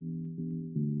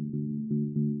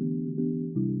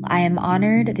I am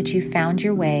honored that you found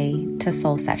your way to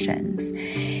Soul Sessions.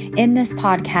 In this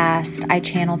podcast, I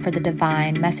channel for the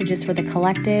divine, messages for the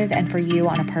collective, and for you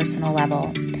on a personal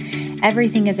level.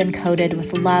 Everything is encoded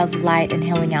with love, light, and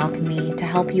healing alchemy to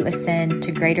help you ascend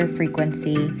to greater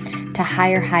frequency, to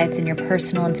higher heights in your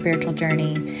personal and spiritual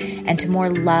journey, and to more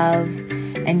love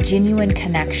and genuine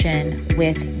connection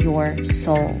with your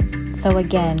soul. So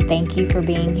again, thank you for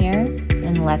being here,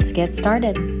 and let's get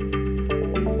started.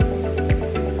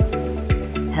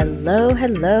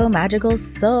 Hello, magical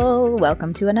soul.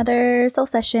 Welcome to another soul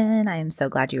session. I am so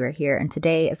glad you are here, and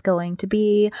today is going to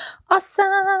be awesome.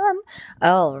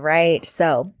 All right,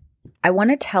 so I want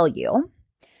to tell you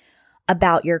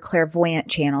about your clairvoyant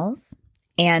channels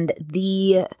and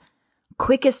the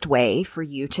quickest way for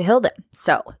you to heal them.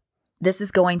 So this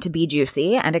is going to be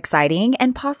juicy and exciting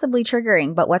and possibly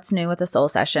triggering, but what's new with a soul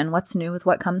session? What's new with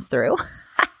what comes through?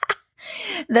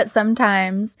 That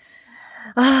sometimes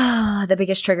the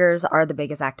biggest triggers are the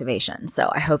biggest activations.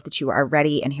 So I hope that you are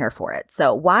ready and here for it.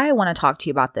 So why I want to talk to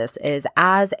you about this is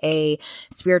as a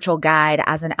spiritual guide,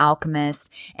 as an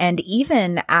alchemist, and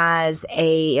even as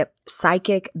a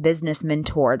psychic business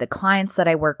mentor, the clients that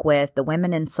I work with, the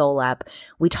women in Soul Up,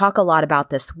 we talk a lot about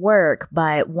this work.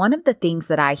 But one of the things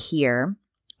that I hear,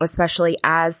 especially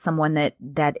as someone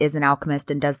that is an alchemist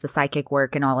and does the psychic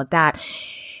work and all of that,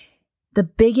 the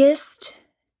biggest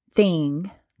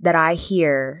thing that I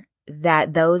hear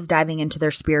that those diving into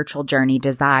their spiritual journey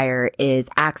desire is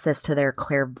access to their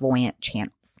clairvoyant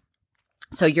channels.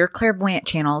 So your clairvoyant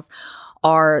channels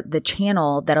are the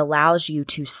channel that allows you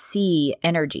to see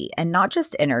energy, and not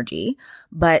just energy,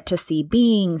 but to see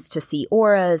beings, to see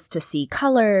auras, to see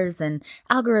colors and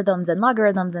algorithms and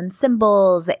logarithms and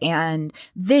symbols and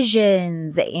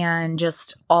visions and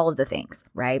just all of the things,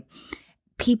 right?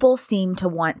 People seem to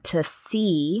want to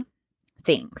see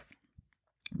things.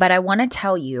 But I want to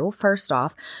tell you, first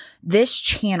off, this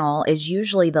channel is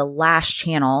usually the last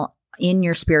channel in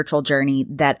your spiritual journey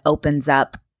that opens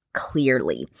up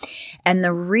clearly. And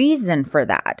the reason for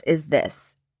that is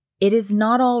this: it is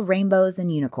not all rainbows and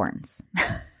unicorns.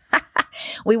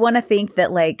 We want to think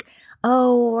that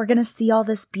oh, we're going to see all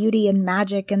this beauty and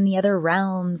magic in the other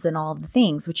realms and all of the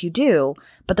things, which you do,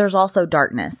 but there's also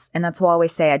darkness. And that's why I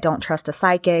always say I don't trust a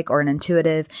psychic or an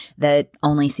intuitive that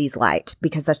only sees light,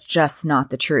 because that's just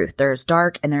not the truth. There's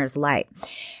dark and there's light.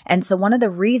 And so one of the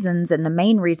reasons, and the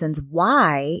main reasons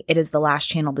why it is the last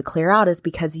channel to clear out, is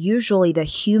because usually the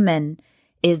human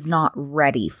is not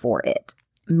ready for it,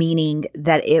 meaning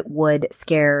that it would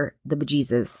scare the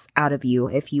bejesus out of you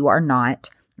if you are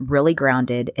not really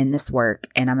grounded in this work.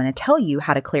 And I'm going to tell you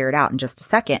how to clear it out in just a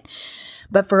second.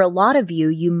 But for a lot of you,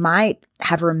 you might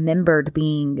have remembered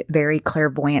being very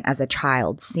clairvoyant as a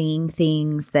child, seeing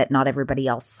things that not everybody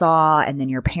else saw. And then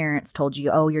your parents told you,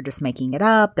 oh, you're just making it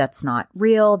up. That's not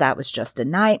real. That was just a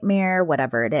nightmare,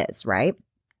 whatever it is, right?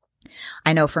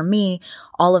 I know for me,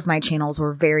 all of my channels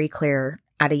were very clear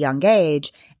at a young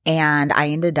age. And I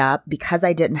ended up, because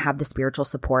I didn't have the spiritual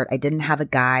support, I didn't have a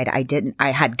guide.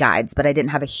 I had guides, but I didn't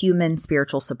have a human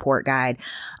spiritual support guide,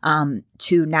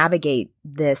 to navigate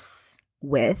this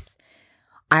with.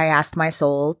 I asked my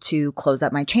soul to close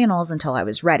up my channels until I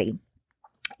was ready.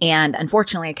 And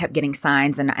unfortunately, I kept getting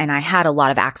signs, and I had a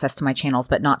lot of access to my channels,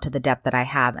 but not to the depth that I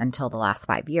have until the last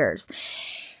 5 years.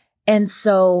 And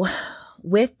so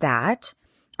with that,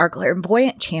 our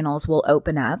clairvoyant channels will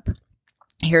open up.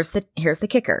 Here's the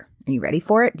kicker. Are you ready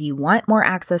for it? Do you want more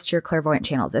access to your clairvoyant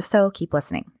channels? If so, keep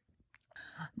listening.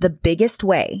 The biggest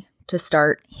way to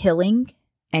start healing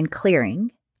and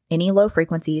clearing any low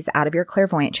frequencies out of your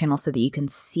clairvoyant channel so that you can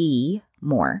see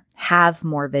more, have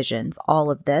more visions,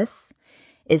 all of this,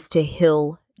 is to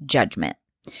heal judgment.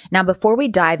 Now, before we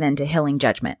dive into healing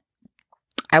judgment,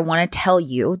 I want to tell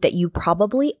you that you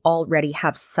probably already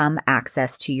have some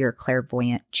access to your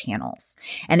clairvoyant channels.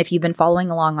 And if you've been following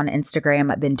along on Instagram,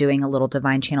 I've been doing a little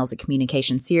Divine Channels of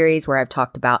Communication series where I've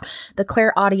talked about the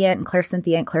clairaudient and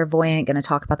clairsentient, clairvoyant, going to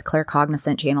talk about the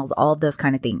claircognizant channels, all of those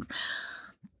kind of things.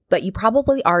 But you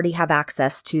probably already have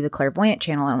access to the clairvoyant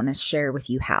channel. I want to share with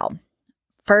you how.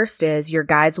 First is your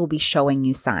guides will be showing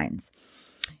you signs.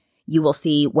 You will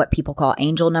see what people call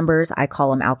angel numbers. I call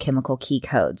them alchemical key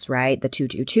codes, right? The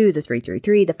 222, the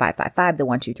 333, the 555, the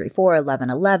 1234,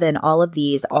 1111. All of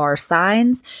these are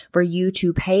signs for you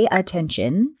to pay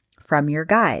attention from your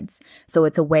guides. So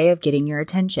it's a way of getting your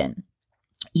attention.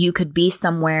 You could be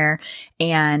somewhere,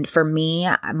 and for me,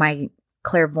 my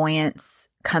clairvoyance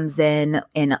comes in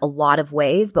a lot of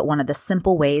ways, but one of the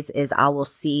simple ways is I will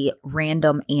see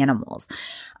random animals.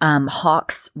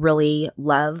 Hawks really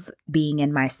love being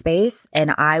in my space,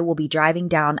 and I will be driving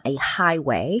down a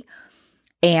highway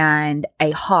and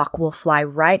a hawk will fly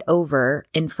right over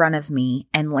in front of me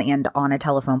and land on a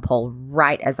telephone pole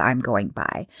right as I'm going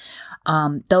by.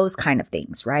 Those kind of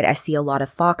things, right? I see a lot of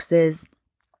foxes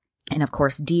and of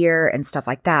course deer and stuff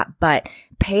like that, but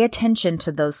pay attention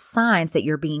to those signs that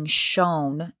you're being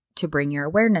shown to bring your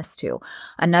awareness to.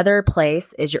 Another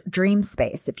place is your dream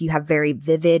space. If you have very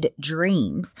vivid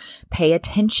dreams, pay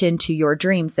attention to your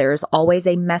dreams. There is always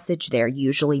a message there,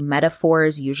 usually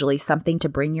metaphors, usually something to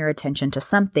bring your attention to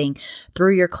something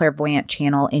through your clairvoyant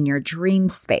channel in your dream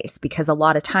space. Because a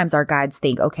lot of times our guides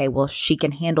think, okay, well, she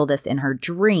can handle this in her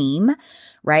dream,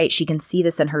 right? She can see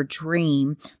this in her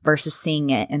dream versus seeing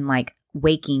it in like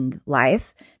waking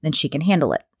life, then she can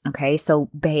handle it. Okay, so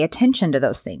pay attention to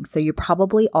those things. So you're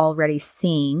probably already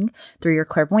seeing through your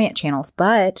clairvoyant channels,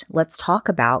 but let's talk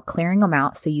about clearing them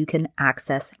out so you can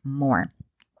access more.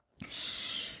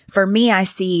 For me, I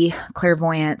see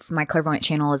clairvoyance. My clairvoyant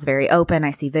channel is very open.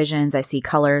 I see visions. I see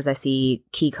colors. I see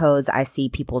key codes. I see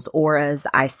people's auras.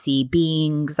 I see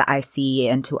beings. I see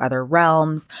into other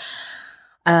realms.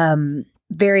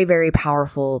 Very, very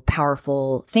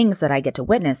powerful things that I get to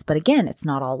witness. But again, it's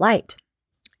not all light.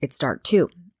 It's dark too.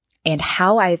 And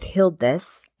how I've healed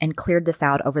this and cleared this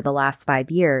out over the last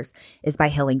 5 years is by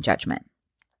healing judgment.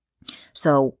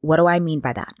 So what do I mean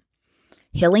by that?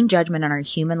 Healing judgment in our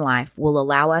human life will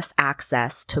allow us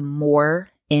access to more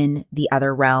in the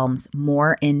other realms,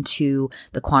 more into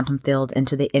the quantum field,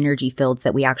 into the energy fields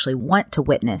that we actually want to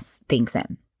witness things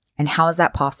in. And how is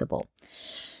that possible?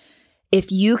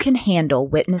 If you can handle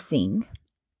witnessing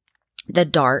the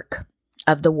dark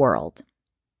of the world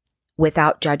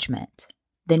without judgment,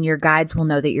 then your guides will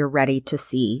know that you're ready to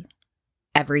see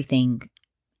everything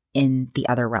in the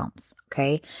other realms.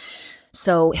 Okay.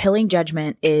 So healing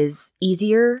judgment is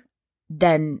easier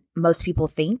than most people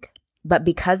think, but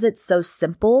because it's so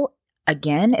simple,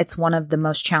 again, it's one of the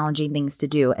most challenging things to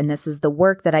do. And this is the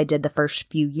work that I did the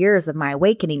first few years of my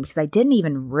awakening because I didn't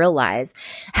even realize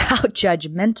how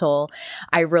judgmental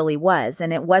I really was.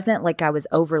 And it wasn't like I was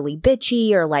overly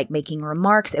bitchy or like making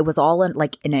remarks. It was all in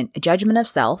a judgment of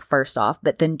self, first off,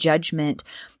 but then judgment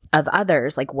of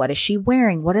others. Like, what is she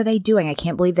wearing? What are they doing? I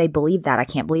can't believe they believe that. I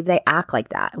can't believe they act like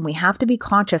that. And we have to be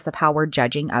conscious of how we're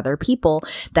judging other people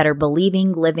that are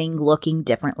believing, living, looking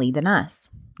differently than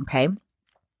us. Okay.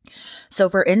 So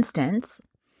for instance,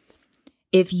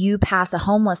 if you pass a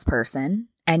homeless person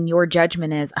and your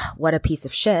judgment is, oh, what a piece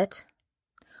of shit,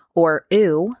 or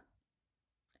ooh,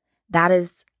 that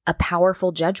is a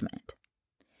powerful judgment.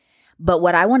 But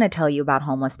what I want to tell you about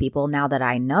homeless people now that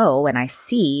I know and I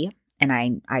see and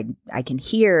I can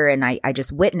hear and I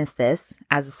just witness this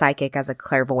as a psychic, as a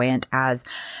clairvoyant, as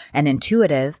an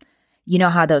intuitive. You know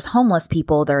how those homeless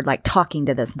people, they're like talking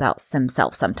to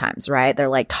themselves sometimes, right? They're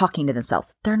like talking to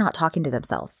themselves. They're not talking to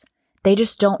themselves. They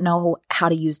just don't know how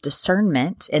to use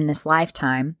discernment in this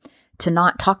lifetime to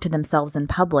not talk to themselves in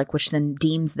public, which then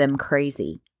deems them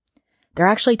crazy. They're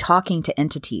actually talking to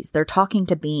entities. They're talking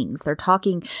to beings. They're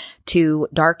talking to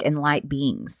dark and light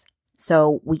beings.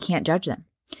 So we can't judge them.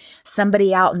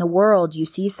 Somebody out in the world, you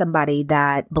see somebody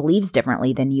that believes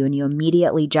differently than you and you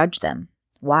immediately judge them.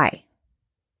 Why?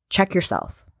 Check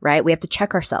yourself, right? We have to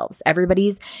check ourselves.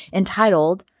 Everybody's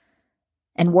entitled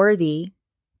and worthy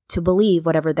to believe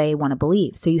whatever they want to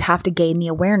believe. So you have to gain the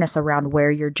awareness around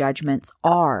where your judgments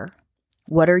are.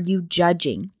 What are you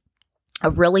judging? A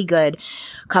really good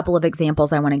couple of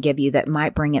examples I want to give you that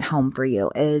might bring it home for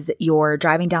you is you're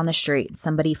driving down the street.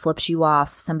 Somebody flips you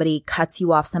off. Somebody cuts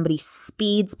you off. Somebody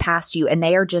speeds past you and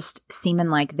they are just seeming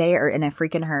like they are in a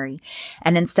freaking hurry.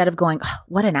 And instead of going, oh,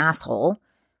 what an asshole,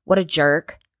 what a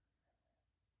jerk.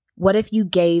 What if you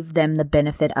gave them the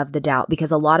benefit of the doubt?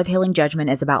 Because a lot of healing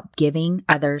judgment is about giving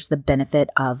others the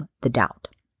benefit of the doubt.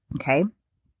 Okay.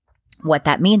 What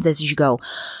that means is you go,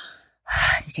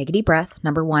 you take a deep breath.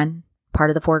 Number one, part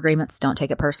of the 4 agreements, don't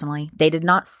take it personally. They did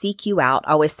not seek you out.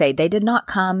 I always say they did not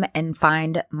come and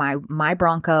find my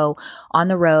Bronco on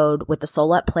the road with the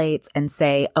Solette plates and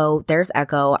say, oh, there's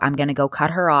Echo. I'm going to go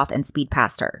cut her off and speed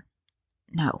past her.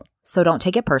 No. So don't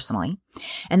take it personally.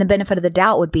 And the benefit of the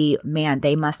doubt would be, man,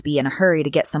 they must be in a hurry to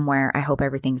get somewhere. I hope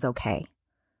everything's okay.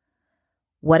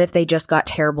 What if they just got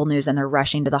terrible news and they're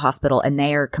rushing to the hospital and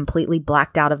they are completely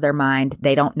blacked out of their mind?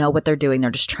 They don't know what they're doing.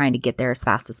 They're just trying to get there as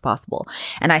fast as possible.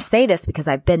 And I say this because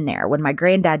I've been there. When my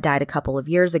granddad died a couple of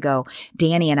years ago,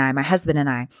 Danny and I, my husband and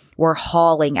I, were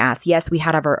hauling ass. Yes, we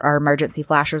had our emergency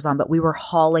flashers on, but we were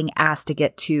hauling ass to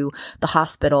get to the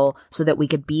hospital so that we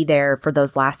could be there for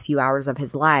those last few hours of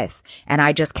his life. And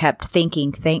I just kept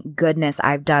thinking, thank goodness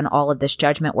I've done all of this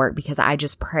judgment work because I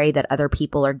just pray that other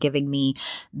people are giving me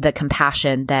the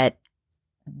compassion that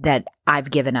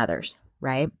I've given others,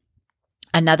 right?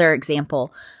 Another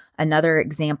example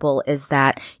is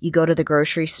that you go to the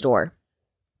grocery store.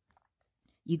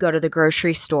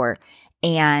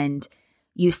 And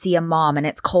you see a mom and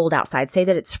it's cold outside. Say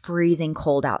that it's freezing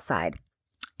cold outside.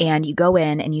 And you go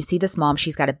in and you see this mom.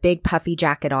 She's got a big puffy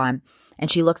jacket on and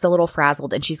she looks a little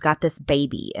frazzled, and she's got this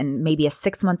baby, and maybe a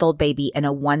 6-month-old baby in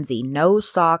a onesie, no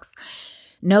socks,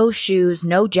 no shoes,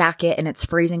 no jacket, and it's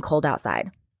freezing cold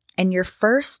outside. And your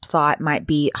first thought might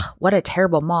be, oh, what a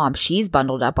terrible mom. She's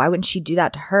bundled up. Why wouldn't she do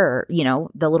that to her? You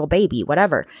know, the little baby,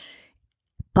 whatever.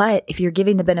 But if you're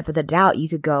giving the benefit of the doubt, you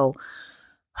could go,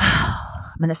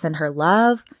 I'm going to send her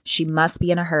love. She must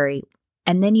be in a hurry.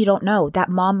 And then you don't know. That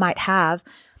mom might have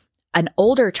an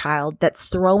older child that's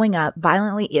throwing up,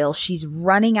 violently ill. She's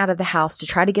running out of the house to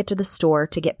try to get to the store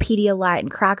to get Pedialyte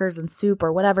and crackers and soup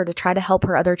or whatever to try to help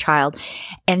her other child.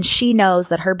 And she knows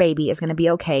that her baby is going to be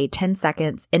okay 10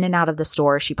 seconds in and out of the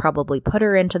store. She probably put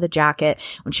her into the jacket.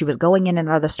 When she was going in and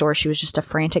out of the store, she was just a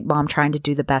frantic mom trying to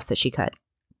do the best that she could.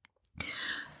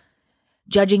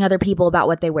 Judging other people about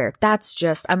what they wear. That's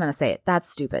just, I'm going to say it, that's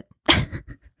stupid.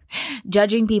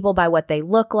 Judging people by what they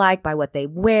look like, by what they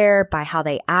wear, by how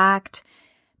they act,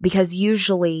 because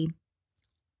usually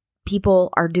people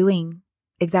are doing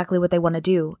exactly what they want to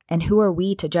do. And who are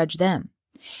we to judge them?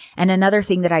 And another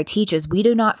thing that I teach is we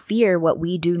do not fear what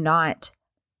we do not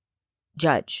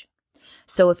judge.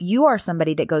 So if you are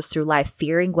somebody that goes through life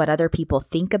fearing what other people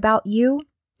think about you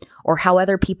or how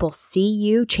other people see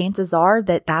you, chances are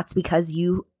that that's because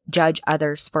you judge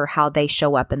others for how they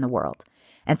show up in the world.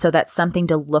 And so that's something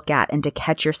to look at and to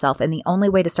catch yourself. And the only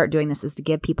way to start doing this is to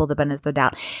give people the benefit of the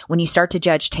doubt. When you start to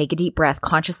judge, take a deep breath,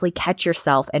 consciously catch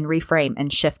yourself and reframe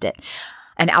and shift it.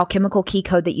 An alchemical key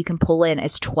code that you can pull in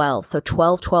is 12. So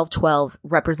 12, 12, 12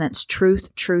 represents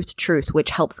truth, truth, truth,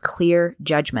 which helps clear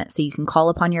judgment. So you can call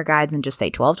upon your guides and just say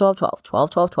 12, 12, 12,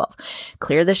 12, 12, 12.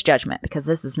 Clear this judgment because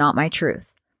this is not my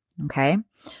truth. Okay.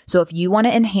 So if you want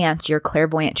to enhance your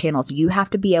clairvoyant channels, you have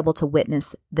to be able to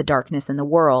witness the darkness in the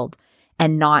world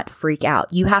and not freak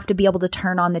out. You have to be able to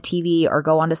turn on the TV or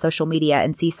go onto social media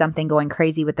and see something going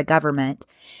crazy with the government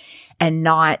and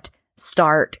not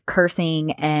start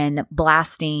cursing and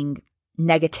blasting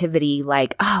negativity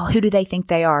like, oh, who do they think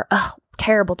they are? Oh,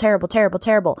 terrible, terrible, terrible,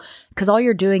 terrible. Because all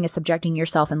you're doing is subjecting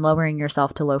yourself and lowering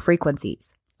yourself to low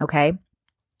frequencies. Okay.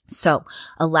 So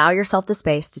allow yourself the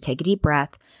space to take a deep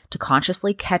breath, to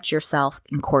consciously catch yourself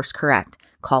and course correct.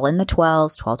 Call in the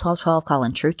 12s, 12, 12, 12, call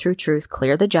in truth, truth, truth,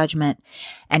 clear the judgment,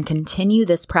 and continue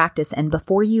this practice. And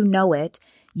before you know it,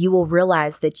 you will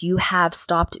realize that you have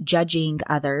stopped judging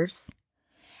others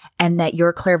and that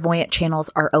your clairvoyant channels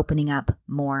are opening up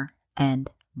more and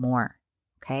more.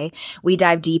 Okay. We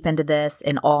dive deep into this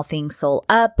in All Things Soul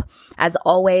Up. As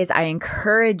always, I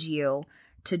encourage you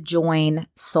to join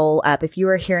Soul Up. If you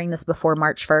are hearing this before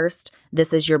March 1st,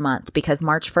 this is your month, because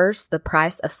March 1st, the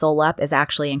price of Soul Up is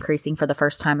actually increasing for the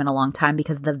first time in a long time,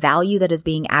 because the value that is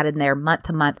being added there month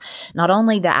to month, not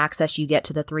only the access you get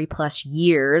to the 3+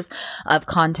 years of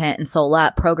content in Soul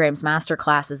Up, programs,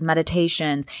 masterclasses,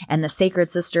 meditations, and the Sacred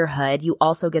Sisterhood, you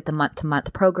also get the month to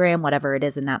month program, whatever it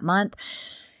is in that month.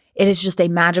 It is just a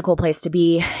magical place to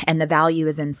be, and the value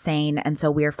is insane. And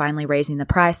so we are finally raising the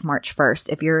price March 1st.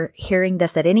 If you're hearing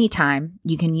this at any time,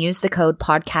 you can use the code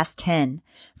podcast10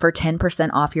 for 10%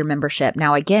 off your membership.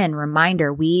 Now, again,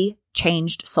 reminder, we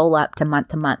changed Soul Up to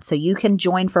month, so you can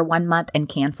join for 1 month and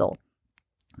cancel.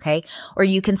 Okay. Or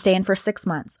you can stay in for 6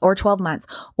 months or 12 months,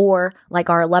 or like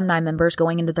our alumni members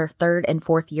going into their 3rd and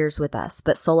 4th years with us.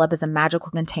 But Soul Up is a magical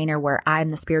container where I'm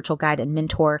the spiritual guide and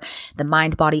mentor, the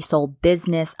mind, body, soul,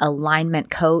 business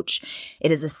alignment coach.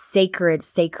 It is a sacred,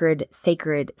 sacred,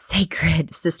 sacred,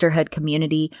 sacred sisterhood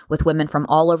community with women from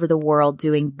all over the world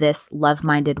doing this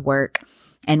love-minded work.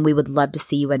 And we would love to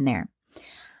see you in there.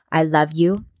 I love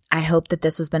you. I hope that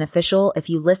this was beneficial. If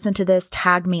you listen to this,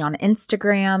 tag me on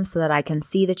Instagram so that I can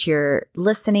see that you're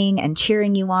listening and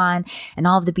cheering you on and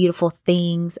all of the beautiful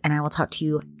things. And I will talk to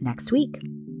you next week.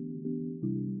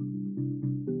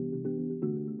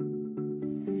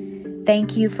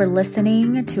 Thank you for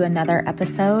listening to another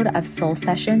episode of Soul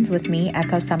Sessions with me,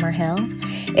 Echo Summerhill.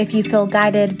 If you feel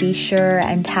guided, be sure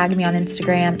and tag me on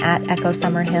Instagram at Echo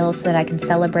Summerhill so that I can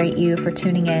celebrate you for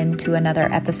tuning in to another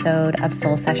episode of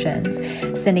Soul Sessions.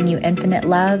 Sending you infinite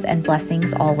love and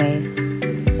blessings always.